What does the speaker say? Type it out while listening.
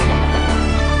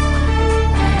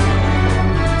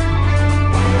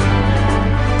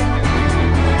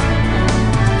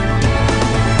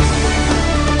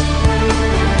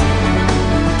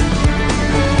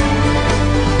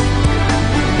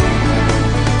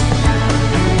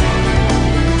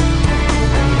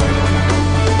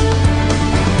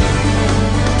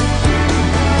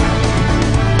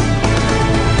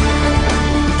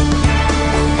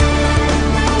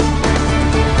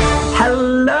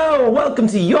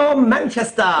from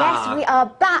Manchester. Yes, we are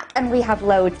back and we have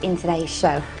loads in today's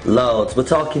show. Loads. We're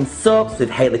talking soaps with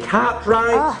Hayley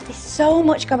Cartwright. Oh, there's so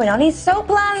much going on in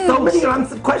Soapland. So many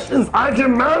unanswered questions. I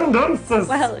demand answers.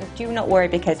 Well, do not worry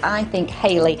because I think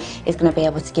Hayley is going to be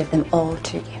able to give them all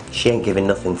to you. She ain't giving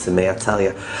nothing to me, I tell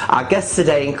you. Our guests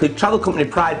today include travel company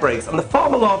Pride Breaks and the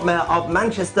former Lord Mayor of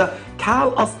Manchester,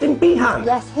 Austin-Behan.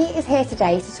 Yes, he is here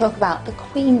today to talk about the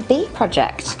Queen Bee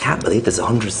project. I can't believe there's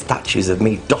 100 statues of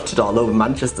me dotted all over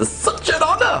Manchester. Such an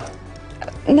honour!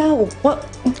 No, what?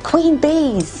 Queen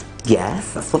Bees?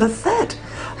 Yes, that's what I said.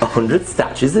 100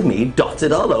 statues of me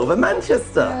dotted all over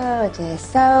Manchester. Oh dear,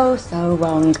 so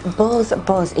wrong.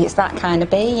 Buzz, it's that kind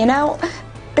of bee, you know?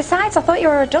 Besides, I thought you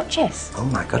were a duchess. Oh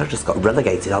my god, I just got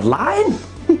relegated online.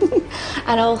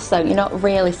 And also, you're not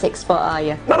really 6 foot, are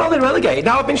you? Not only relegated,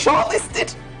 now I've been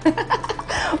shortlisted.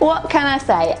 What can I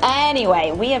say?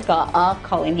 Anyway, we have got our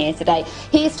Colin here today.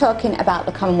 He's talking about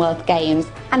the Commonwealth Games.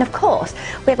 And of course,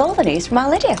 we have all the news from our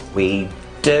Lydia. We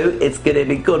do. It's going to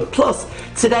be good. Plus,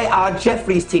 today our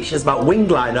Jeffery's teaching us about wing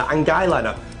liner and guy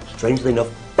liner. Strangely enough,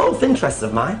 both interests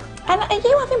of mine. And are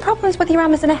you having problems with your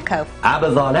Amazon Echo?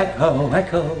 Amazon Echo.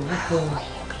 Here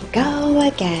we go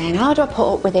again. How do I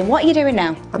put up with him? What are you doing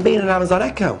now? I'm being an Amazon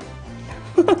Echo.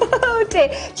 Oh dear.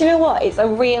 Do you know what? It's a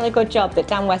really good job that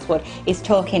Dan Westwood is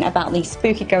talking about these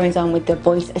spooky goings on with the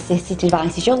voice assisted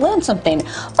devices. You'll learn something.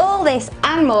 All this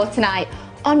and more tonight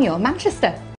on Your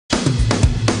Manchester.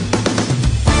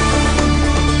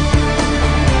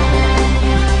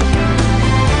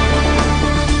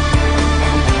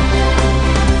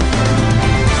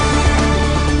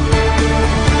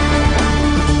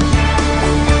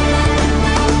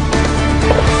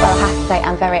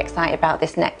 I'm very excited about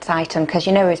this next item because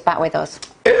you know who's back with us?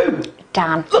 Ooh.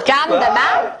 Dan. Dan the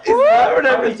man. He's there and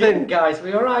How are you everything. doing, guys? Are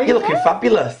we alright? You're looking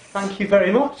fabulous. Thank you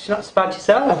very much. Not so bad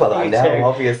yourself. Well, I You know, too.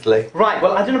 obviously. Right,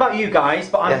 well, I don't know about you guys,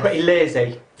 but I'm Yes. pretty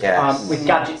lazy Yes. with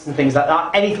gadgets and things like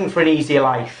that. Anything for an easier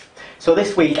life. So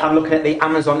this week I'm looking at the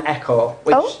Amazon Echo,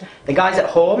 which the guys at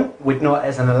home would know it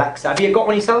as an Alexa. Have you got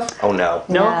one yourself? Oh no.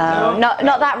 No? Not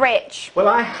that rich. Well,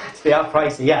 I had to be out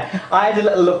pricey, yeah. I had a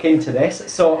little look into this.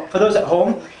 So for those at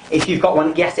home, if you've got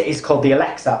one, yes, it is called the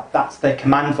Alexa. That's the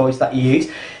command voice that you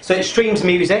use. So it streams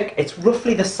music. It's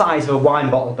roughly the size of a wine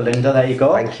bottle, Belinda. There you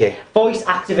go. Thank you. Voice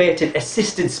activated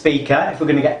assisted speaker, if we're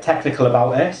going to get technical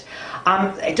about it.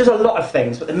 It does a lot of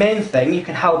things, but the main thing, you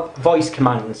can help voice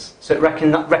commands. So it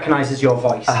recognises your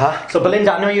voice. Uh-huh. So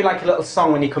Belinda, I know you like a little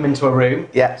song when you come into a room.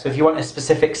 Yeah. So if you want a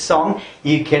specific song,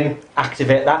 you can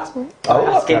activate that. Oh,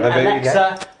 Asking okay.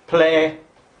 Alexa, play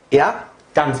Yeah?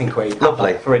 Dancing Queen.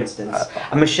 Lovely. For instance.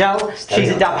 And Michelle,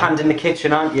 she's a dab hand in the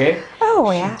kitchen, aren't you?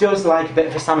 Oh yeah. She does like a bit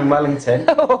of a salmon Wellington.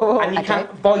 Oh, and you okay. can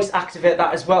voice activate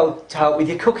that as well to help with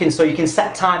your cooking. So you can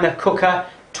set timer, cooker,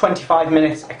 25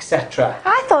 minutes, etc.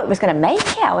 I thought it was going to make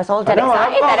it. I was all dead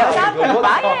excited that it was happening to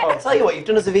buy I'll it. tell you what, you've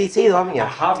done as a VT though, haven't you? I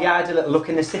have, yeah, I had a little look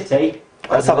in the city.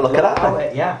 Let's have a look at that about then.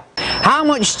 it, yeah. How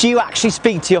much do you actually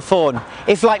speak to your phone?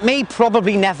 If like me,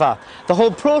 probably never. The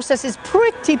whole process is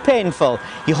pretty painful.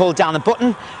 You hold down the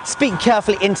button, speak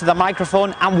carefully into the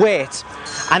microphone and wait.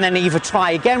 And then either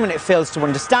try again when it fails to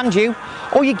understand you,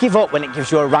 or you give up when it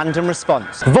gives you a random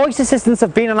response. Voice assistants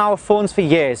have been on our phones for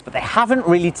years, but they haven't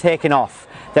really taken off.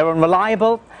 They're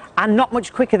unreliable and not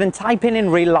much quicker than typing in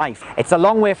real life. It's a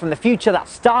long way from the future that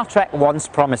Star Trek once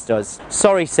promised us.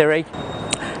 Sorry, Siri.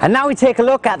 And now we take a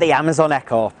look at the Amazon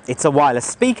Echo. It's a wireless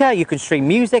speaker, you can stream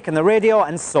music and the radio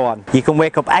and so on. You can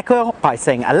wake up Echo by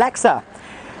saying Alexa.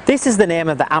 This is the name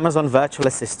of the Amazon virtual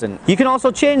assistant. You can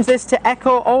also change this to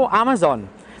Echo or Amazon.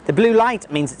 The blue light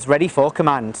means it's ready for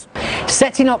command.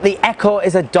 Setting up the Echo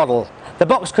is a doddle. The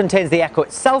box contains the Echo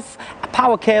itself, a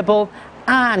power cable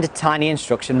and a tiny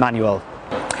instruction manual.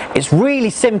 It's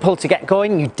really simple to get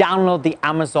going. You download the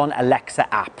Amazon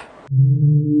Alexa app.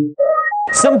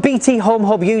 Some BT Home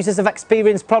Hub users have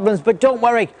experienced problems, but don't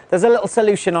worry, there's a little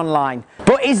solution online.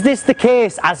 But is this the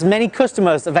case, as many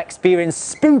customers have experienced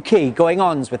spooky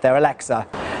going-ons with their Alexa?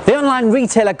 The online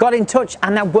retailer got in touch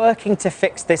and they're working to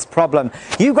fix this problem.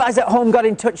 You guys at home got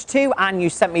in touch too, and you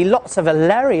sent me lots of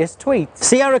hilarious tweets.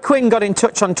 Sierra Quinn got in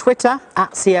touch on Twitter,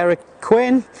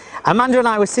 @SierraQuinn. Amanda and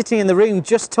I were sitting in the room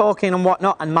just talking and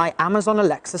whatnot, and my Amazon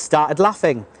Alexa started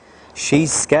laughing.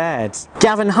 She's scared.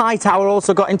 Gavin Hightower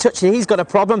also got in touch. He's got a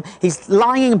problem. He's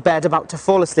lying in bed about to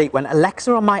fall asleep when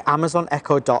Alexa on my Amazon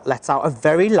Echo Dot lets out a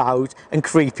very loud and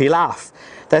creepy laugh.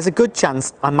 There's a good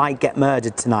chance I might get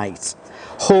murdered tonight.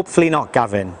 Hopefully not,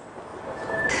 Gavin.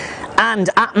 And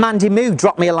 @Mandy Moo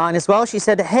dropped me a line as well. She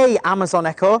said, "Hey Amazon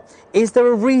Echo, is there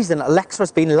a reason Alexa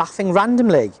has been laughing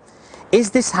randomly? Is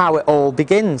this how it all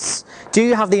begins? Do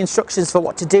you have the instructions for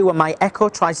what to do when my Echo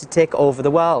tries to take over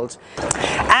the world?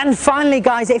 And finally,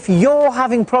 guys, if you're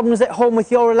having problems at home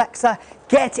with your Alexa,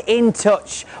 get in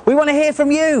touch. We want to hear from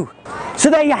you. So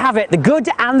there you have it, the good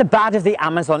and the bad of the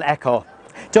Amazon Echo.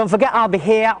 Don't forget, I'll be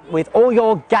here with all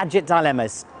your gadget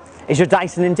dilemmas. Is your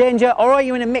Dyson in danger, or are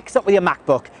you in a mix-up with your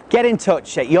MacBook? Get in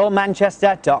touch at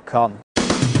yourmanchester.com.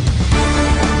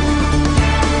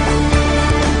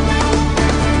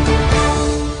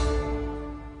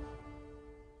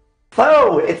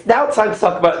 So, it's now time to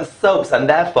talk about the soaps, and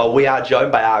therefore we are joined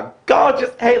by our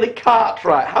gorgeous Hayley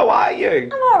Cartwright. How are you?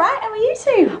 I'm alright, how are you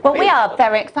two? Well, we are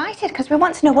very excited because we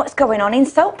want to know what's going on in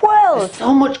soap world. There's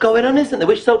so much going on, isn't there?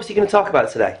 Which soaps are you going to talk about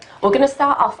today? We're going to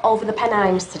start off over the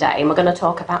Pennines today, and we're going to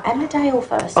talk about Emmerdale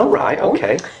first. Oh, right,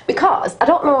 okay. Because, I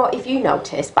don't know if you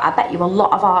noticed, but I bet you a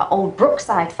lot of our old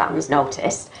Brookside fans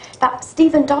noticed that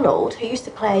Stephen Donald, who used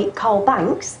to play Cole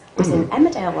Banks, was in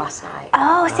Emmerdale last night.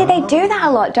 Oh, see, they do that a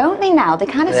lot, don't they now? They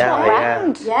kind of swap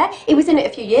round. Yeah, he was in it a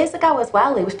few years ago as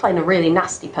well. He was playing a really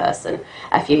nasty person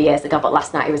a few years ago, but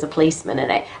last night he was a policeman in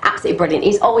it. Absolutely brilliant.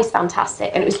 He's always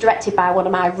fantastic, and it was directed by one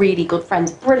of my really good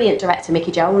friends, brilliant director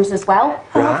Mickey Jones as well.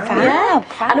 Right. Yeah.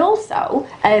 And also,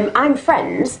 I'm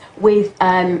friends with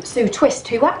Sue Twist,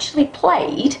 who actually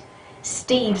played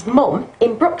Steve's mum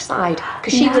in Brookside,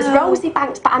 because she was Rosie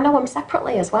Banks, but I know them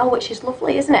separately as well, which is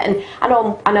lovely, isn't it? And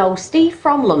I know Steve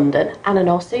from London, and I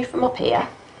know Sue from up here,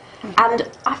 and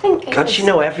I think You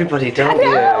know everybody, don't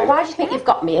you? Why do you think you've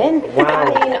got me in?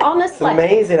 Wow. I mean, honestly, It's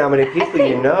amazing how many people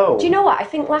you know. Do you know what? I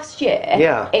think last year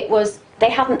it was, they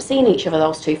hadn't seen each other,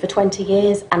 those two, for 20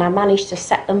 years, and I managed to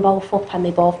set them both up, and they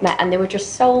both met, and they were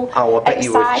just so I bet excited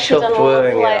you were chuffed, and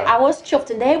weren't you? lovely. I was chuffed,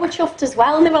 and they were chuffed as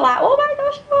well, and they were like, oh my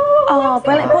gosh, Oh,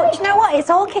 brilliant. But do you know what? It's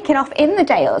all kicking off in the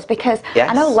Dales, because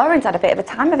I know Lauren's had a bit of a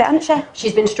time of it, hasn't she?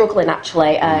 She's been struggling,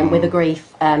 actually, with the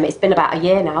grief. It's been about a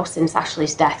year now since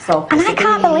Ashley's death, so... And I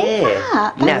can't believe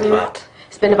that. Never.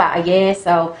 It's been about a year,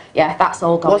 so yeah, that's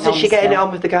all going on. Wasn't she getting it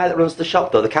on with the guy that runs the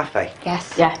shop, though, the cafe?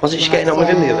 Yes. Yeah. Wasn't she getting on with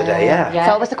him the other day? Yeah. It's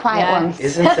always the quiet ones.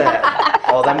 Isn't it?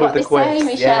 Oh, them with the quiz.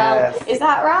 Michelle. Yes. Is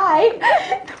that right?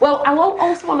 Well, I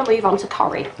also want to move on to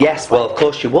Corrie. Yes, well, of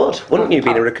course you would, wouldn't you,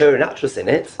 being a recurring actress in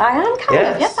it? I am kind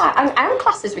of, yes, I am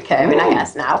classed as recurring, I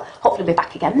guess, now. Hopefully be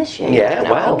back again this year. Yeah, you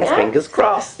know, well, fingers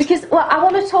crossed. Because, well, I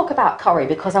want to talk about Corrie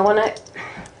because I want to...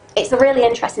 It's a really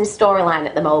interesting storyline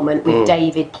at the moment with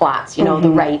David Platt, you know, the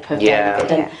rape of David.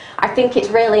 And I think it's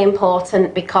really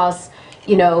important because,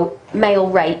 you know, male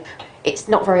rape, it's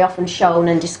not very often shown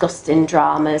and discussed in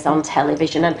dramas on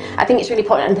television, and I think it's really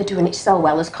important, and they're doing it so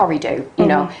well, as Corrie do, you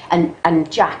know,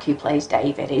 and Jack, who plays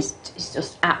David, is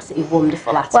just absolutely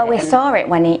wonderful at it. Well, we saw it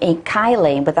when he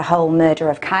Kylie, with the whole murder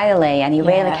of Kylie, and he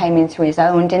really came into his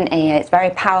own, didn't he? It's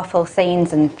very powerful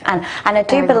scenes, and I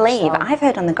do believe, I've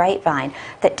heard on the grapevine,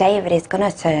 that David is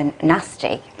going to turn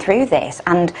nasty through this,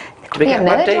 and Did we get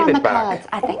Bad David back?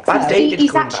 I think Bad so. David's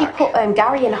He's come actually back. put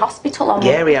Gary in hospital on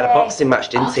Yeah, he had a boxing match,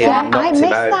 didn't he? And knocked I him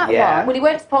missed out. that Yeah. one. Well, he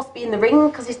weren't supposed to be in the ring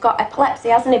because he's got epilepsy,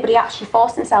 hasn't he? But he actually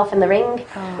forced himself in the ring,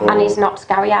 and he's knocked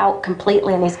Gary out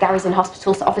completely, and Gary's in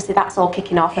hospital. So obviously that's all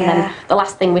kicking off. And then the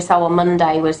last thing we saw on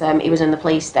Monday was he was in the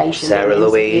police station. Sarah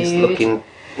Louise looking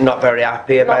not very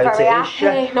happy about very it, is she?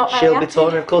 happy, not very She'll be happy. torn,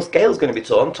 and of course Gail's going to be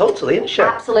torn totally, isn't she?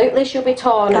 Absolutely, she'll be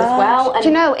torn as well. And do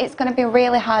you know, it's going to be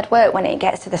really hard work when it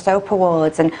gets to the soap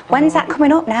awards, and when's that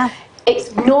coming up now?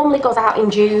 it normally goes out in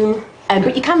June.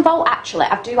 But you can vote, actually,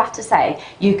 I do have to say.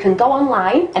 You can go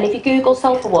online, and if you Google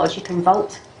Soap Awards, you can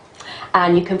vote.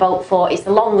 And you can vote for, it's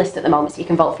a long list at the moment, so you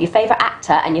can vote for your favourite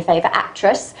actor and your favourite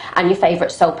actress and your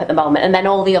favourite soap at the moment. And then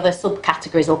all the other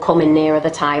subcategories will come in nearer the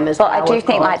time as well. But I do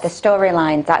think, like, the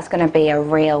storylines, that's going to be a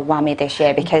real whammy this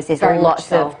year, because there's Very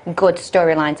lots of good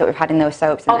storylines that we've had in those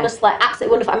soaps. Honestly,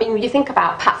 absolutely wonderful. I mean, you think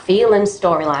about Pat Phelan's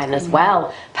storyline as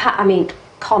well.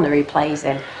 Connor, who plays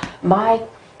him, my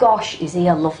gosh, is he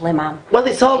a lovely man. Well,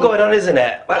 it's all going on, isn't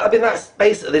it? Well, I mean, that's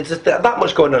basically, there's just that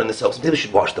much going on in the soaps. People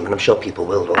should watch them, and I'm sure people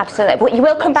will. Won't Absolutely. But you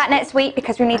will come back next week,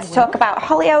 because we need to talk about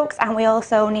Hollyoaks, and we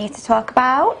also need to talk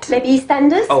about... Maybe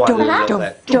EastEnders? Oh, I perhaps? love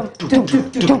it.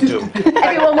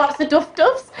 Everyone wants the Duff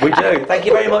Duffs. We do. Thank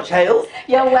you very much, Hales.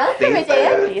 You're welcome, my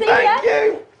dear. See ya. Thank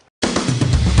you.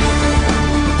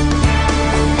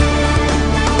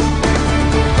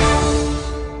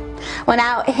 Well,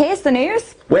 now, here's the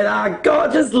news. With our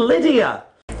gorgeous Lydia.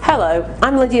 Hello,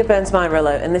 I'm Lydia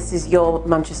Burns-Myrillo, and this is your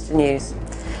Manchester News.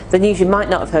 The news you might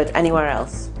not have heard anywhere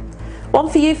else. One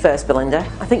for you first, Belinda.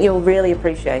 I think you'll really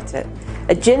appreciate it.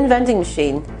 A gin vending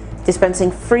machine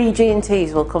dispensing free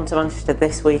G&Ts will come to Manchester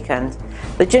this weekend.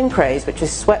 The gin craze, which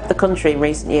has swept the country in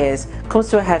recent years, comes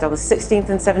to a head on the 16th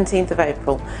and 17th of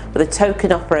April with a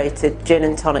token-operated gin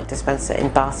and tonic dispenser in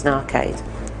Barton Arcade.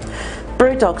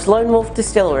 Brewdog's Lone Wolf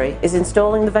Distillery is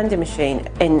installing the vending machine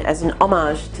in as an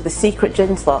homage to the secret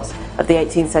gin slots of the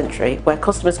 18th century, where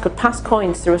customers could pass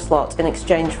coins through a slot in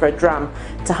exchange for a dram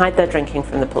to hide their drinking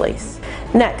from the police.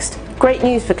 Next, great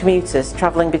news for commuters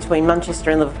travelling between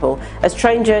Manchester and Liverpool, as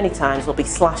train journey times will be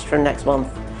slashed from next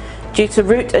month. Due to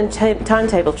route and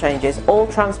timetable changes, all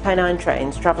Transpennine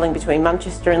trains travelling between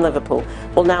Manchester and Liverpool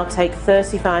will now take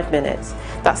 35 minutes.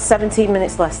 That's 17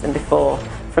 minutes less than before,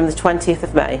 from the 20th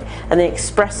of May, and the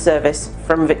express service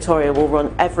from Victoria will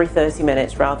run every 30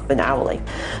 minutes rather than hourly.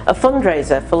 A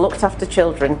fundraiser for Looked After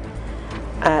Children,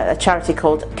 a charity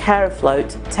called Care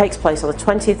Afloat, takes place on the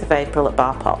 20th of April at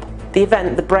Bar Pop. The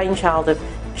event, the brainchild of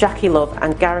Jackie Love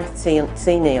and Gareth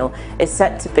C. Neal, is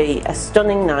set to be a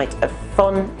stunning night of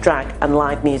fun, drag and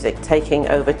live music taking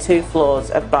over 2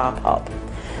 floors of Bar Pop.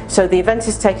 So the event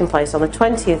is taking place on the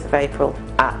 20th of April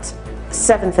at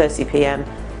 7:30 p.m.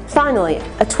 Finally,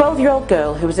 a 12-year-old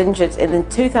girl who was injured in the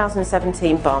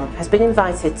 2017 bomb has been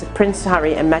invited to Prince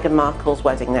Harry and Meghan Markle's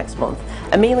wedding next month.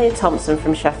 Amelia Thompson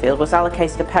from Sheffield was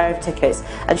allocated a pair of tickets,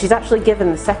 and she's actually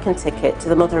given the second ticket to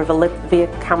the mother of Olivia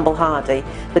Campbell-Hardy,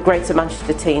 the Greater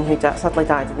Manchester teen who sadly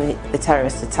died in the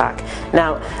terrorist attack.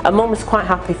 Now, a mum was quite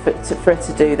happy for her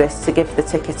to do this, to give the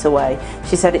ticket away.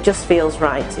 She said it just feels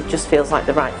right, it just feels like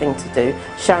the right thing to do.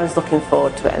 Sharon's looking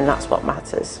forward to it, and that's what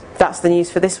matters. That's the news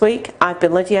for this week. I've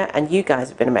been Lydia, and you guys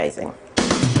have been amazing.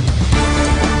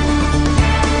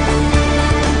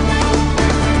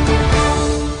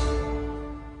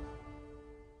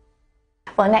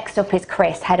 Well, next up is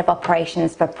Chris, Head of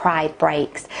Operations for Pride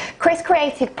Breaks. Chris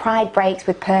created Pride Breaks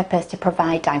with purpose to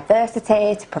provide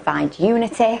diversity, to provide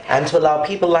unity. And to allow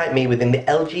people like me within the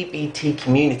LGBT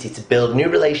community to build new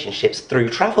relationships through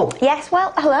travel. Yes,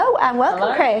 well, hello and welcome,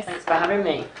 Hello. Chris. Thanks for having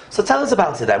me. So tell us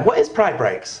about it then. What is Pride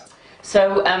Breaks?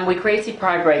 So we created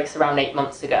Pride Breaks around 8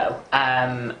 months ago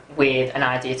with an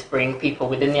idea to bring people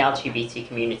within the LGBT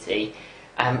community,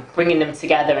 bringing them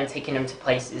together and taking them to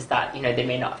places that they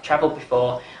may not have travelled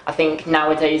before. I think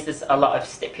nowadays there's a lot of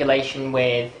stipulation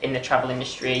in the travel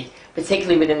industry,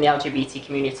 particularly within the LGBT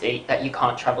community, that you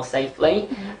can't travel safely.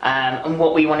 And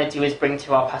what we want to do is bring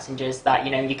to our passengers that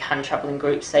you can travel in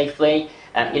groups safely.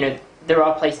 There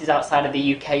are places outside of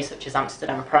the UK, such as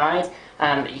Amsterdam Pride,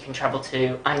 that you can travel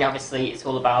to, and obviously it's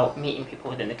all about meeting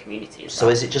people within the community as well. So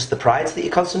is it just the prides that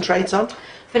you concentrate on?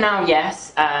 For now,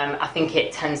 yes. I think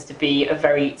it tends to be a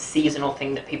very seasonal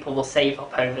thing that people will save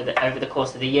up over the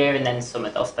course of the year, and then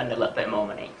summer they'll spend a little bit more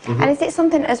money. And is it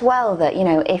something as well that,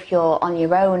 if you're on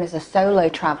your own as a solo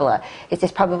traveller, is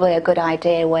this probably a good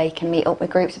idea where you can meet up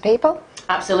with groups of people?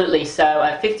 Absolutely. So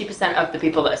 50% of the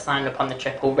people that are signed up on the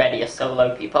trip already are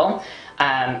solo people,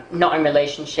 not in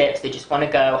relationships. They just want to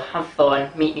go, have fun,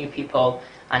 meet new people,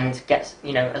 and get a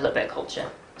little bit of culture.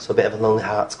 So a bit of a Lonely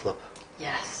Hearts Club.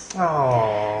 Yes.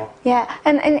 Aww. Yeah,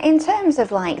 and in terms of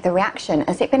the reaction,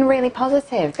 has it been really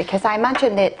positive? Because I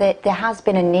imagine that there has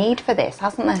been a need for this,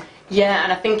 hasn't there? Yeah,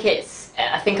 and I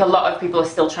think a lot of people are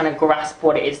still trying to grasp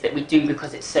what it is that we do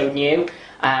because it's so new.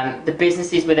 The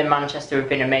businesses within Manchester have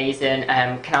been amazing.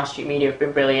 Canal Street Media have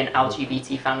been brilliant.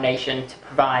 LGBT Foundation to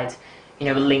provide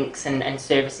links and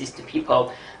services to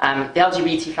people. The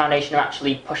LGBT Foundation are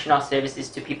actually pushing our services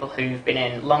to people who've been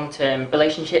in long-term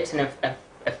relationships and have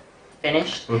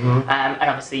finished, and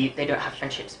obviously they don't have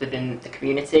friendships within the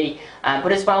community,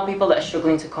 but as well people that are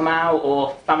struggling to come out,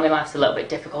 or family life's a little bit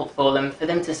difficult for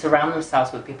them to surround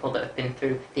themselves with people that have been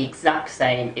through the exact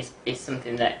same is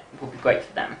something that will be great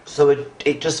for them. So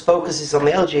it just focuses on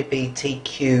the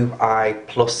LGBTQI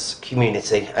plus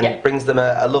community and brings them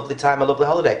a lovely time, a lovely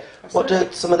holiday. Absolutely.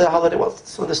 What's some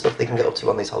of the stuff they can get up to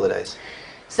on these holidays?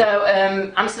 So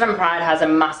Amsterdam Pride has a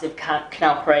massive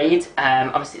canal parade.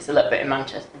 Obviously it's a little bit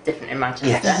different in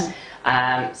Manchester.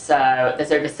 Yes. So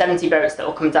there's over 70 boats that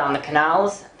will come down the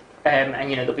canals, and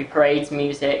there'll be parades,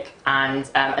 music, and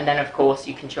then of course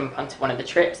you can jump onto one of the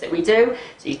trips that we do.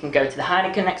 So you can go to the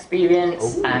Heineken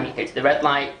experience, you can go to the red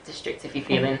light district if you're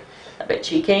feeling a bit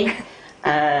cheeky.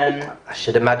 I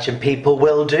should imagine people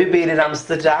will do, being in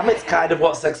Amsterdam. It's kind of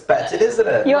what's expected, isn't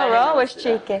it? You're always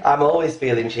cheeky. I'm always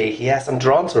feeling cheeky, yes. I'm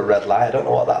drawn to a red light. I don't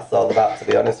know what that's all about, to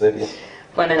be honest with you.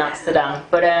 When in Amsterdam.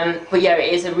 But yeah,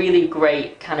 it is a really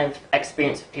great kind of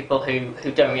experience for people who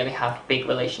don't really have big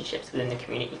relationships within the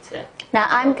community too. Now,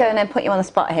 I'm going to put you on the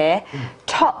spot here.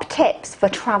 Top tips for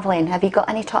travelling. Have you got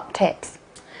any top tips?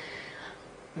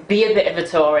 Be a bit of a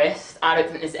tourist. I don't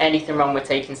think there's anything wrong with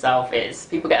taking selfies.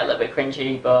 People get a little bit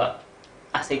cringy, but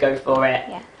I say go for it.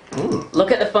 Yeah.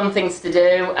 Look at the fun things to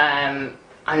do, and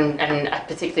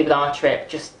particularly with our trip,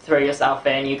 just throw yourself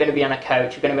in. You're going to be on a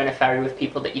coach, you're going to be on a ferry with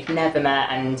people that you've never met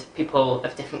and people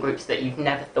of different groups that you've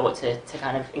never thought to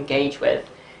kind of engage with.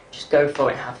 Just go for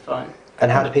it and have fun.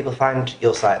 And how do people find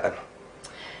your site then?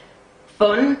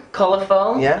 Fun,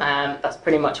 colourful, yeah. That's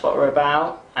pretty much what we're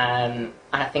about. And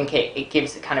I think it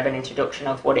gives a kind of an introduction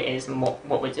of what it is and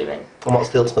what we're doing. And what's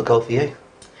the ultimate goal for you?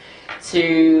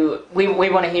 We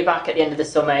want to hear back at the end of the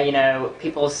summer, you know,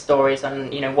 people's stories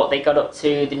on, you know, what they got up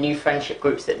to, the new friendship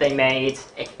groups that they made.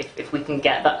 If we can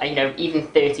get that, you know, even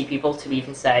 30 people to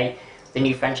even say the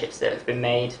new friendships that have been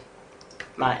made,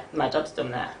 my job's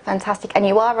done there. Fantastic. And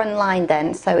you are online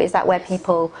then, so is that where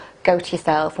people go to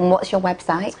yourself, and what's your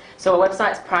website? So our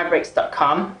website's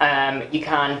pridebreaks.com. You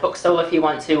can book solo if you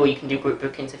want to, or you can do group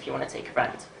bookings if you want to take a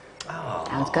rent. Oh.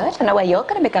 Sounds good. I know where you're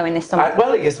going to be going this summer.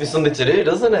 Well, it gives me something to do,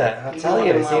 doesn't it? I tell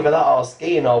you, it's either that or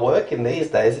skiing or working these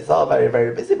days. It's all very,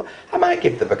 very busy. But I might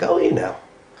give them a go, you know.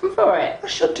 Come for it. I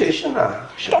should do, shouldn't I?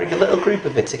 I should bring a little group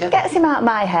of it together. Gets him out of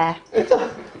my hair.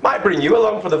 Might bring you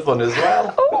along for the fun as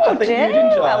well. Oh, I think you'd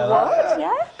enjoy that.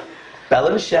 Yeah. Belle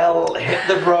and Shell hit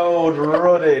the road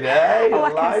running, eh? Oh, I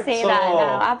can Lights see that on.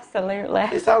 now, absolutely.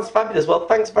 It sounds fabulous. Well,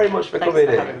 thanks very much for coming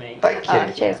in. having me. Thank you.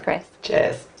 Oh, cheers, Chris.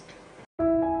 Cheers.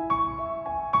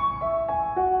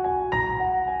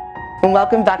 And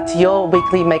welcome back to your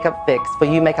weekly makeup fix for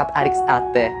you makeup addicts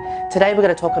out there. Today we're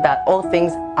going to talk about all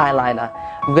things eyeliner.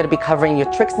 We're going to be covering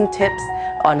your tricks and tips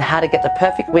on how to get the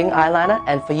perfect wing eyeliner,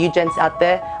 and for you gents out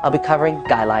there, I'll be covering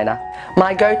guy liner.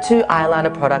 My go-to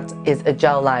eyeliner product is a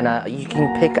gel liner. You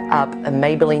can pick up a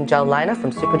Maybelline gel liner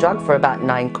from Superdrug for about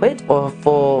 £9, or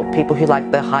for people who like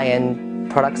the high-end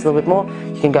products a little bit more,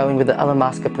 you can go in with the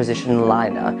Alamasca Precision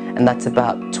Liner, and that's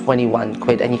about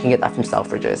 £21, and you can get that from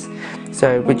Selfridges.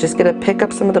 So we're just going to pick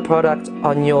up some of the product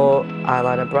on your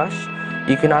eyeliner brush.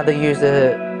 You can either use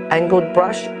a angled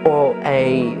brush or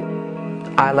a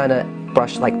eyeliner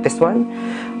brush like this one.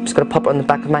 I'm just going to pop it on the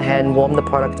back of my hand, warm the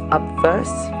product up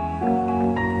first,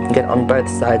 and get it on both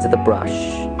sides of the brush.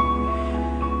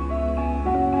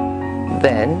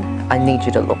 Then I need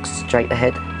you to look straight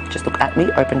ahead. Just look at me,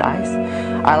 open eyes.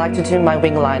 I like to do my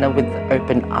wing liner with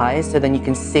open eyes, so then you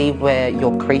can see where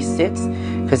your crease sits,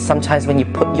 because sometimes when you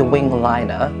put your wing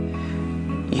liner,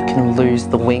 you can lose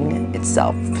the wing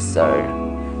itself. So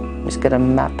I'm just going to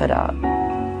map it out,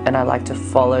 and I like to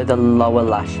follow the lower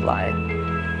lash line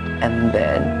and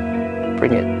then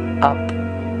bring it up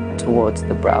towards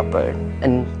the brow bone.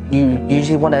 And you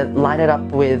usually want to line it up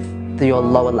with your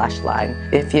lower lash line.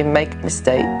 If you make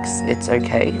mistakes, it's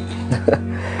okay.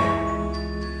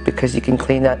 Because you can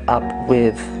clean that up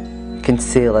with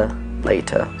concealer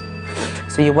later.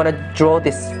 So you want to draw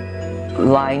this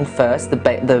line first, the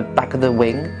back of the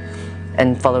wing,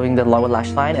 and following the lower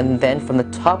lash line, and then from the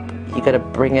top you got to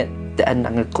bring it, and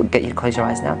I'm going to get you to close your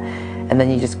eyes now, and then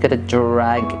you just got to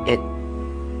drag it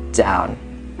down,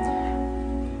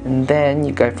 and then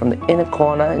you go from the inner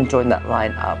corner and join that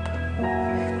line up.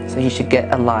 So you should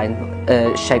get a line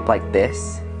shape like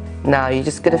this. Now you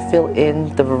just got to fill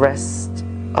in the rest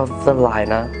of the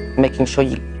liner, making sure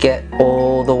you get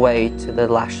all the way to the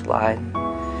lash line,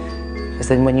 because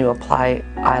then when you apply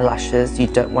eyelashes you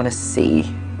don't want to see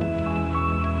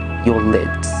your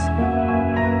lids.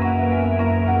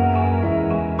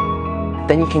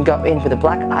 Then you can go in with a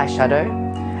black eyeshadow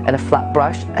and a flat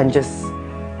brush and just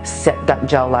set that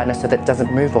gel liner so that it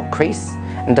doesn't move or crease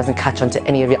and doesn't catch onto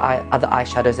any of your other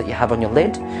eyeshadows that you have on your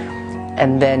lid.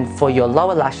 And then for your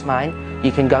lower lash line,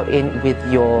 you can go in with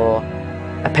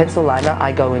a pencil liner.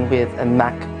 I go in with a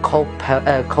MAC Kohl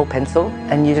pencil,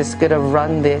 and you're just gonna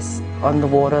run this on the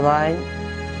waterline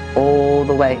all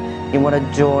the way. You want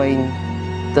to join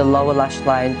the lower lash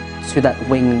line to that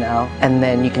wing now, and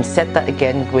then you can set that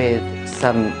again with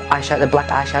some eyeshadow, black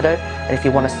eyeshadow, and if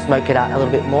you want to smoke it out a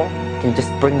little bit more, you can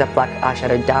just bring that black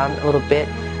eyeshadow down a little bit,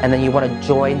 and then you want to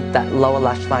join that lower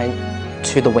lash line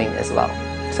to the wing as well.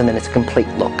 So then it's a complete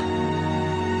look.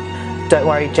 Don't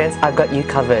worry gents, I've got you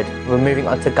covered. We're moving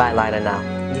on to guy liner now.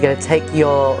 You're going to take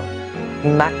your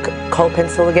MAC Kohl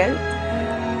pencil again.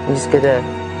 You're just going to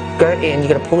go in, you're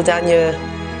going to pull down your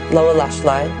lower lash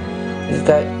line. You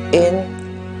go in,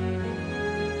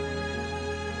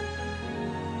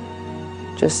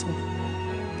 just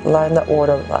line that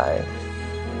waterline.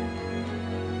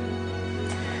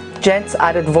 Gents,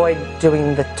 I'd avoid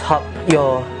doing the top,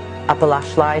 your upper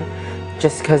lash line,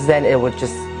 just because then it would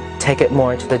just take it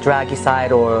more into the draggy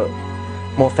side or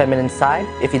more feminine side.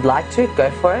 If you'd like to, go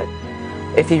for it.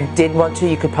 If you did want to,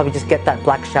 you could probably just get that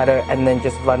black shadow and then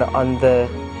just run it on the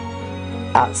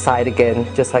outside again,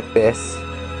 just like this.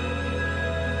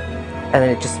 and then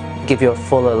it just give you a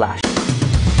fuller lash.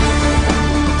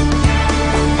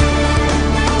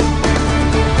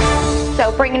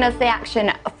 So bringing us the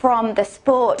action from the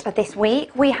sport of this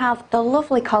week, we have the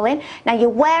lovely Colin. Now you're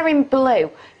wearing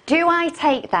blue. Do I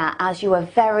take that as you were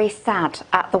very sad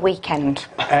at the weekend?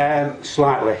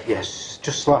 Slightly, yes,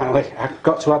 just slightly. I've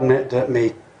got to admit that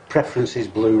my preference is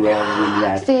blue rather than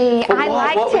red. See, I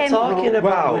liked what we're him. talking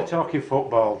about? Well, we're talking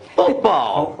football.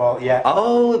 Football? Football, yeah.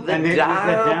 Oh, the and it derby.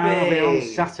 was the derby on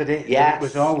Saturday. Yes. It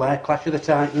was all there, Clash of the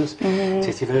Titans,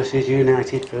 City versus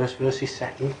United, first versus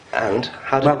second. And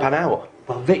how did it pan out?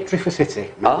 Well, victory for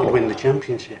City. Oh. We'd win the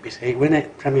championship, you see. Win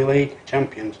it, Premier League,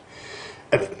 champions.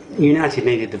 United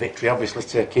needed the victory, obviously,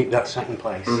 to keep that second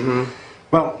place.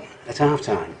 Well, at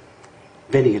half-time,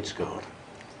 Vinny had scored.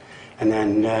 And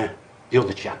then the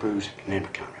other chap whose name I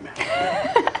can't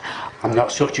remember. I'm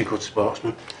not such a good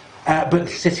sportsman. But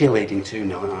City are leading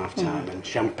 2-0 at half-time, and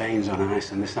champagne's on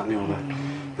ice, and this, that and the other.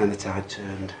 Then the tide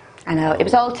turned. I know, it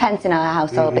was all tense in our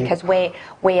household because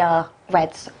we are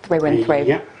Reds through and through.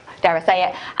 Yeah. Dare I say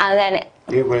it? And then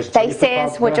It was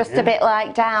faces were just a bit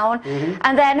like down.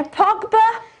 And then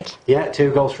Pogba. Yeah,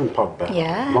 2 goals from Pogba.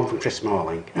 Yeah. 1 from Chris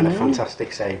Smalling, and a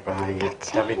fantastic save by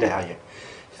David De Gea.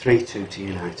 3-2 to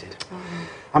United.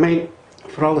 I mean,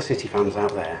 for all the City fans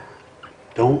out there,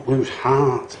 don't lose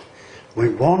heart.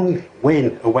 We're 1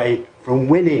 win away from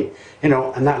winning, you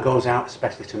know, and that goes out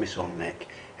especially to my son Nick,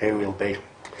 who will be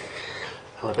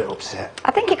a little bit upset.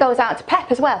 I think it goes out to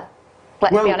Pep as well.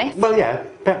 Let's be honest. Well, yeah,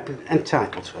 Pep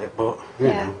entitled to it, but you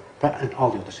know, Pep and all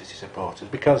the other City supporters,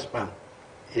 because well,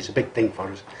 it's a big thing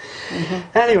for us.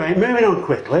 Anyway, moving on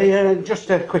quickly, just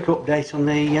a quick update on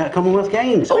the Commonwealth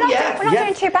Games. Oh, We're yeah. not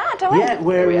doing too bad, are we? Yeah,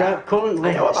 we're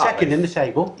currently second in the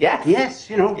table. Yes. Yes,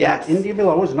 you know, India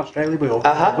below us and Australia below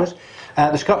us.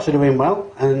 The Scots are doing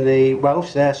well, and the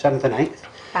Welsh, they're 7th and 8th.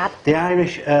 Bad. The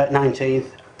Irish,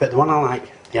 19th, but the one I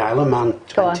like, the Isle of Man,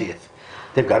 20th.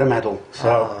 They've got a medal,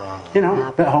 so, you know,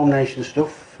 a bit of home nation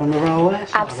stuff, and we're all there.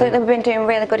 So Absolutely, we've been doing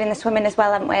really good in the swimming as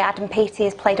well, haven't we? Adam Peaty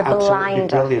has played a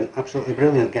blinder. Absolutely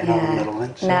brilliant getting on the medal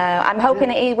then. So. No, I'm hoping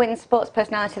that he wins Sports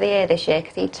Personality of the Year this year,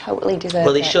 because he totally deserves it.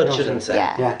 Well, he should, shouldn't he?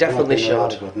 Yeah. Definitely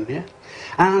should. Yeah.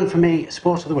 And for me,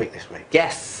 Sport of the Week this week.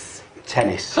 Yes.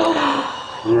 Tennis.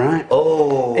 Right.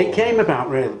 Oh. It came about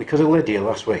really because of Lydia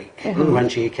last week, when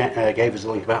she gave us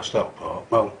the link about Stockport.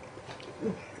 Well,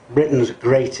 Britain's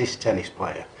greatest tennis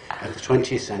player of the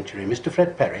 20th century, Mr.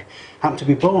 Fred Perry, happened to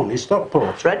be born in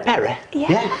Stockport. Fred Perry?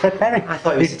 Yeah, Fred Perry. I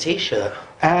thought it was a T-shirt.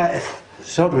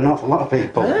 So do an awful lot of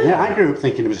people. Yeah, I grew up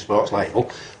thinking it was a sports label,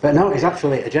 but no, he's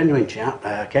actually a genuine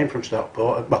chap. Came from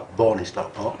Stockport, well, born in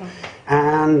Stockport,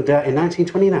 and in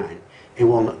 1929 he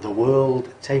won the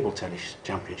World Table Tennis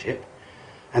Championship,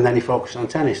 and then he focused on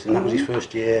tennis, and that was his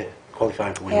first year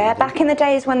qualifying for Wimbledon. Yeah, back in the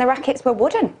days when the rackets were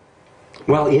wooden.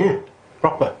 Well, yeah,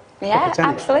 proper. Yeah, proper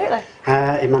tennis. absolutely.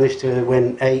 He managed to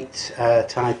win 8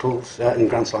 titles, and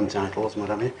Grand Slam titles and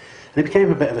what have you. And he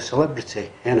became a bit of a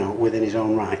celebrity, you know, within his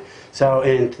own right. So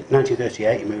in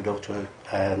 1938 he moved over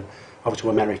to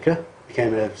America,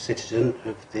 became a citizen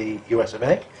of the US of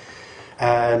A.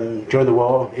 During the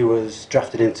war he was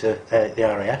drafted into the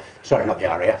RAF, sorry, not the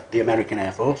RAF, the American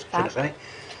Air Force, should I say.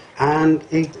 And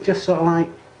he just sort of like,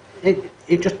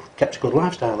 he just kept a good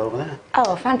lifestyle over there.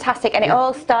 Oh, fantastic. And it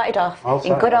all started off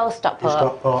in good old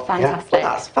Stockport. Fantastic. Well,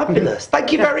 that's fabulous.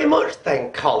 Thank you very much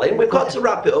then, Colin. We've got to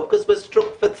wrap it up because we're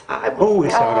struck for time. Oh,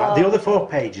 it's all right. The other 4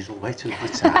 pages will wait until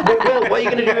time. We will. What are you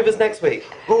going to do with us next week?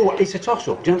 Oh, it's a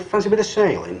toss-up. Do you fancy a bit of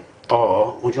sailing?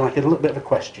 Or would you like a little bit of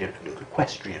equestrian?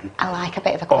 I like a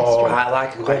bit of a question. I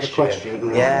like a question.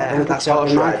 Right. Yeah, that's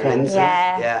horse riding.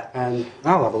 Yeah. And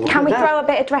I'll have a look Can at we that. throw a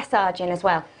bit of dressage in as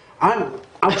well?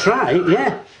 I'll try,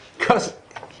 yeah. Because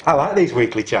I like these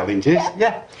weekly challenges.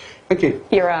 Yeah. Thank you.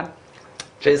 You're on.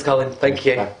 Cheers, Colin. Thank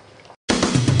you. Bye.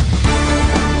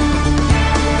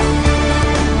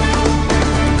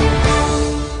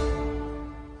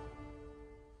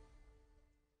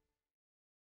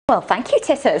 Well, thank you,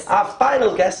 Titters. Our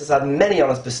final guest has had many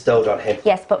honours bestowed on him.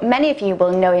 Yes, but many of you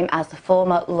will know him as the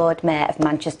former Lord Mayor of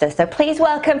Manchester. So please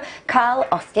welcome Carl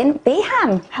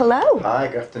Austin-Behan. Hello. Hi,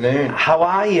 good afternoon. How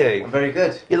are you? I'm very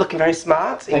good. You're looking very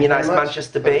smart in your nice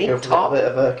Manchester bee. Top. A bit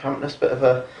of a campness, bit of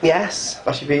a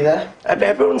flashy bee there.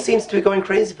 Everyone seems to be going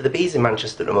crazy for the bees in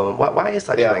Manchester at the moment. Why is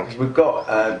that, do you think? Because we've got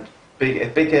a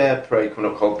big parade coming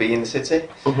up called Bee in the City.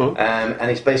 And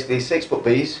it's basically 6-foot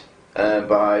bees.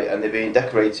 And they're being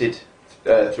decorated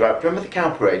throughout. Remember the cow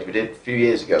parade we did a few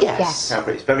years ago? Yes. Cow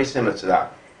parade. It's very similar to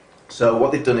that. So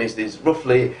what they've done is there's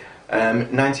roughly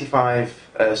 95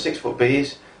 6-foot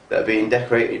bees that are being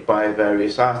decorated by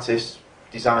various artists,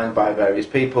 designed by various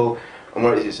people, and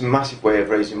what it is, it's a massive way of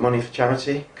raising money for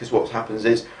charity, because what happens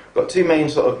is, we've got two main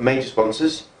sort of major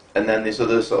sponsors, and then these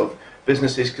other sort of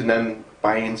businesses can then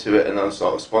buy into it and then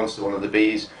sort of sponsor one of the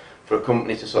bees for a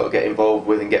company to sort of get involved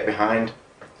with and get behind.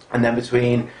 And then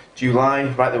between July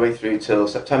right the way through till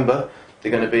September,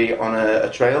 they're going to be on a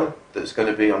trail that's going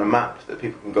to be on a map that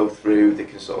people can go through. They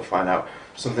can sort of find out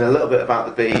something a little bit about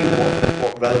the bee,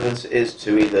 what relevance it is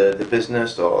to either the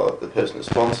business or the person that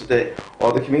sponsored it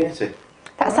or the community.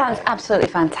 That sounds absolutely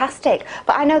fantastic.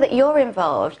 But I know that you're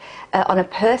involved on a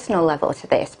personal level to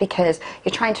this, because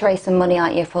you're trying to raise some money,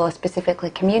 aren't you, for specifically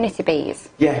community bees?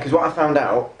 Yeah, because what I found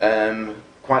out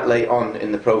quite late on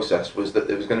in the process was that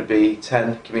there was going to be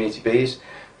 10 community bees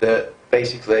that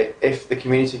basically, if the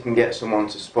community can get someone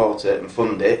to support it and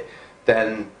fund it,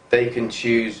 then they can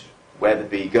choose where the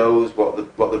bee goes, what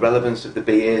the relevance of the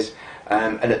bee is,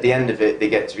 and at the end of it, they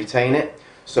get to retain it.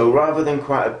 So rather than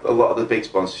quite a lot of the big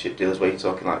sponsorship deals where you're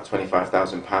talking like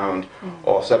 £25,000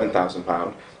 or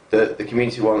 £7,000, the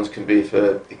community ones can be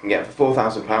you can get for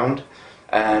 £4,000,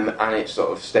 and it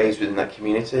sort of stays within that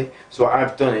community. So what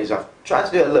I've done is I've tried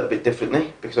to do it a little bit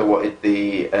differently, because I wanted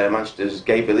the Manchester's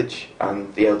gay village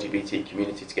and the LGBT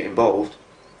community to get involved.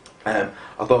 I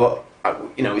thought,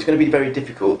 you know, it's going to be very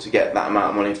difficult to get that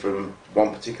amount of money from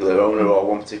one particular owner or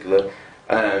one particular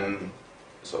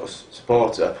sort of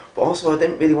supporter, but also I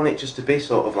didn't really want it just to be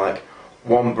sort of like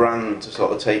one brand to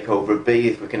sort of take over a bee.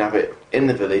 If we can have it in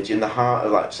the village, in the heart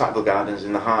of like Sackville Gardens,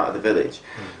 in the heart of the village.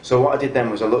 So what I did then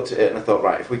was I looked at it and I thought,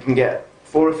 right, if we can get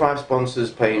 4 or 5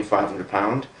 sponsors paying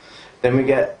 £500, then we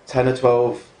get 10 or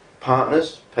 12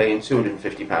 partners paying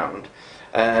 £250,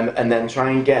 and then try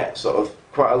and get sort of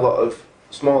quite a lot of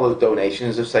smaller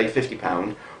donations of say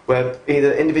 £50, where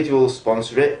either individuals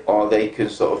sponsor it or they can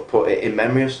sort of put it in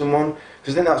memory of someone.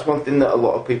 Because I think that's one thing that a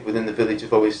lot of people within the village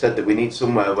have always said, that we need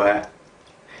somewhere where,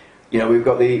 you know, we've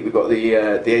got the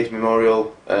age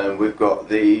memorial, we've got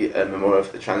the memorial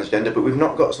for the transgender, but we've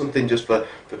not got something just for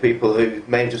people who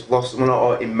may have just lost someone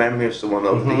or in memory of someone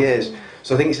over the years.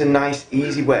 So I think it's a nice,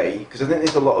 easy way, because I think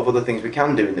there's a lot of other things we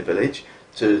can do in the village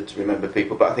to remember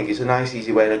people, but I think it's a nice,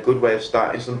 easy way and a good way of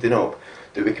starting something up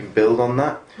that we can build on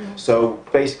that. So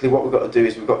basically what we've got to do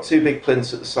is we've got 2 big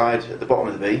plinths at the side, at the bottom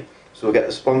of the bee. So we'll get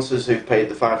the sponsors who've paid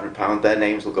the £500, their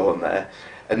names will go on there.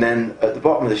 And then at the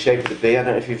bottom of the shape of the bee, I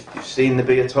don't know if you've seen the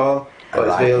bee at all, what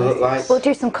its bee will look like. We'll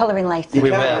do some colouring later.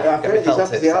 We will.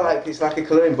 It's like a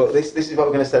colouring book. This is what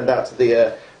we're going to send out to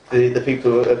the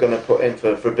people who are going to put in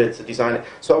for a bid to design it.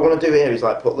 So what I want to do here is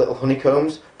like put little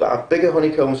honeycombs, but have bigger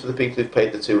honeycombs for the people who've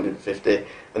paid the £250,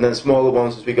 and then smaller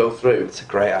ones as we go through. It's a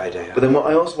great idea. But then what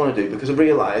I also want to do, because I've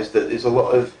realised that there's a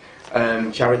lot of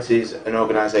charities and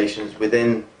organisations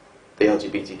within the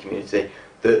LGBT community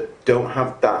that don't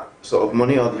have that sort of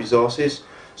money or the resources.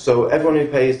 So everyone who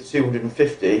pays the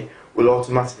 250 will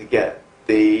automatically get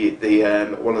the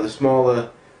one of the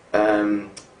smaller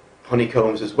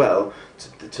honeycombs as well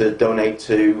to donate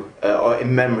to or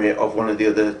in memory of one of the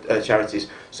other charities.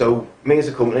 So me as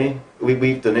a company,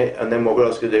 we've done it, and then what we're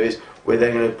also going to do is we're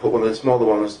then going to put one of the smaller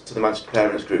ones to the Manchester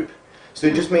Parents Group. So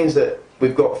it just means that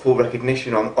we've got full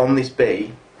recognition on this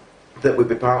bee, that we'll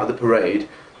be part of the parade,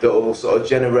 that will sort of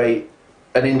generate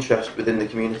an interest within the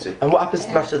community. And what happens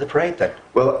after the parade then?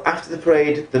 Well, after the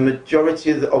parade, the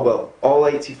majority of all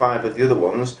 85 of the other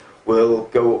ones will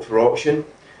go up for auction,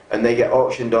 and they get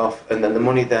auctioned off, and then the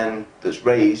money then that's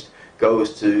raised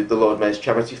goes to the Lord Mayor's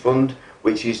Charity Fund,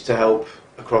 which is to help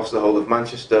across the whole of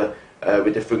Manchester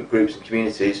with different groups and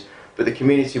communities. But the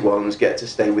community ones get to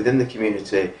stay within the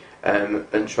community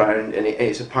and try and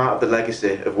it's a part of the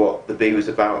legacy of what the bee was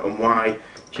about and why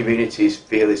communities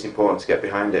feel it's important to get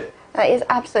behind it. That is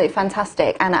absolutely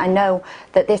fantastic, and I know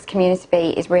that this community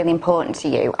bee is really important to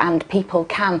you, and people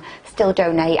can still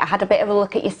donate. I had a bit of a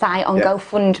look at your site on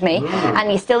GoFundMe, and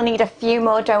you still need a few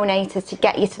more donators to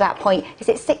get you to that point. Is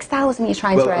it 6,000 you're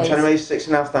trying to raise? Well, I'm trying to raise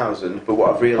 6,500, but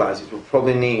what I've realised is we'll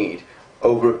probably need,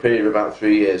 over a period of about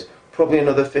 3 years, probably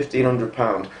another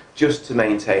 £1,500 just to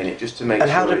maintain it, just to make sure.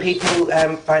 And how do people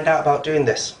find out about doing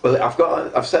this? Well,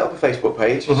 I've set up a Facebook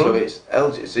page, so it's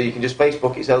so you can just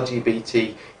Facebook. It's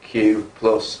LGBTQ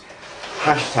plus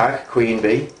hashtag Queen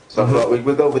Bee. So I thought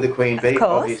we'll go with the Queen Bee,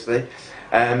 obviously.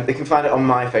 They can find it on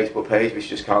my Facebook page, which is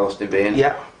just Austin-Behan.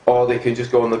 Yeah. Or they can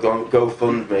just go on the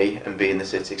GoFundMe and be in the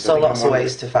city. So lots of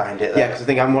ways to find it. Yeah, because I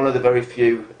think I'm one of the very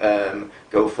few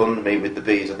GoFundMe with the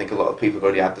bees. I think a lot of people have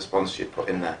already had the sponsorship put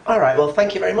in there. All right, well,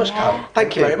 thank you very much, Carl.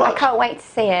 Thank you very much. I can't wait to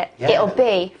see it. Yeah. It'll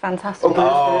be fantastic.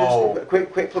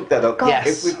 Quick plug there though. Yes.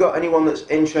 If we've got anyone that's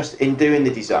interested in doing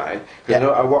the design, because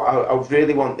I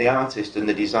really want the artist and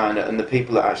the designer and the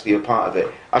people that actually are part of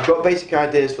it. I've got basic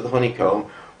ideas for the honeycomb,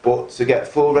 but to get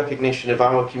full recognition of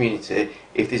our community,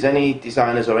 if there's any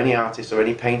designers or any artists or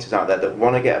any painters out there that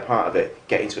want to get a part of it,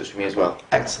 get in touch with me as well.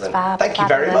 Excellent. Thank you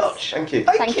very much. Thank you.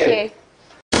 Thank you.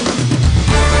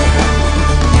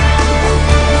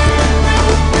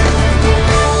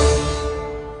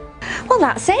 Well,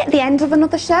 that's it, the end of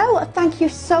another show. Thank you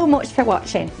so much for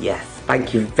watching. Yes,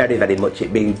 thank you very, very much.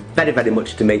 It means very, very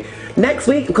much to me. Next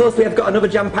week, of course, we have got another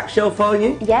jam-packed show for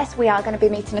you. Yes, we are going to be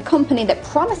meeting a company that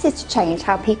promises to change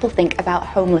how people think about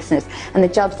homelessness and the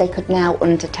jobs they could now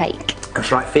undertake. That's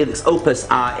right, Felix Opus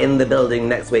are in the building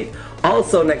next week.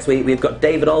 Also next week, we've got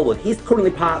David Allwood. He's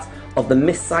currently part of the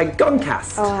Miss Saigon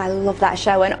cast. Oh, I love that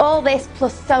show, and all this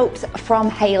plus soaps from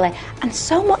Hayley and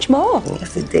so much more.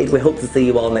 Yes, indeed. We hope to see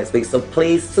you all next week, so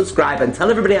please subscribe and tell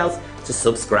everybody else to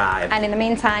subscribe. And in the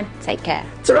meantime, take care.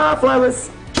 Ta-ra, flowers!